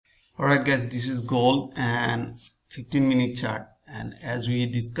Alright guys, this is gold and 15-minute chart, and as we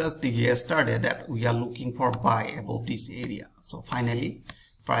discussed yesterday that we are looking for buy above this area. So finally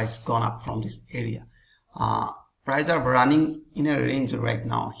price gone up from this area. Price are running in a range right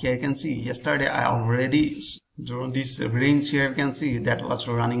now. Here you can see yesterday I already drawn this range. Here you can see that was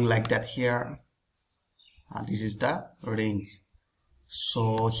running like that here. This is the range.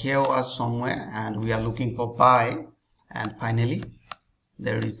 So here was somewhere and we are looking for buy, and finally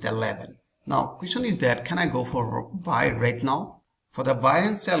there is the level. Now question is that can I go for buy right now? For the buy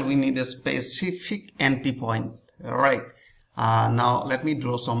and sell we need a specific entry point. Alright, now let me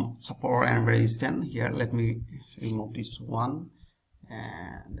draw some support and resistance here. Let me remove this one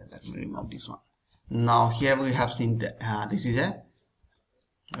and let me remove this one. Now here we have seen that this is a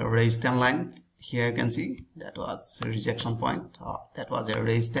resistance line. Here you can see that was a rejection point, that was a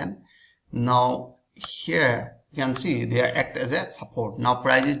resistance. Now here you can see they act as a support. Now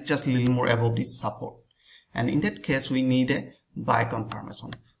price is just a little more above this support, and in that case we need a buy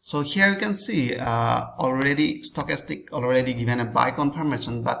confirmation. So here you can see already stochastic already given a buy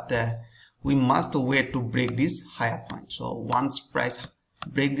confirmation, but we must wait to break this higher point. So once price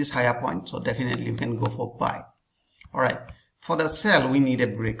break this higher point, so definitely we can go for buy. Alright, for the sell we need a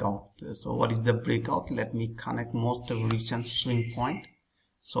breakout. So what is the breakout? Let me connect most recent swing point.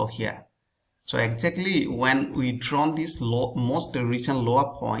 So here, so exactly when we drawn this most recent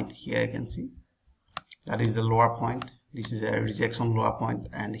lower point, here you can see that is the lower point. This is a rejection lower point,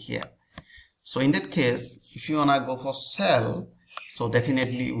 and here. So in that case, if you wanna go for sell, so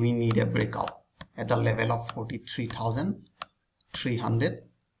definitely we need a breakout at the level of 43,300.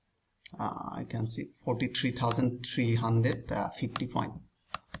 I can see 43,350 point.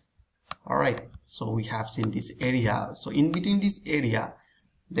 Alright, so we have seen this area. So in between this area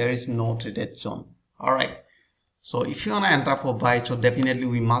there is no traded zone. Alright, so if you want to enter for buy, so definitely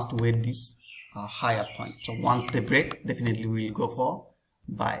we must wait this higher point. So once they break, definitely we will go for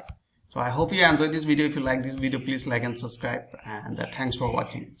buy. So I hope you enjoyed this video. If you like this video, please like and subscribe, and thanks for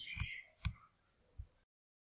watching.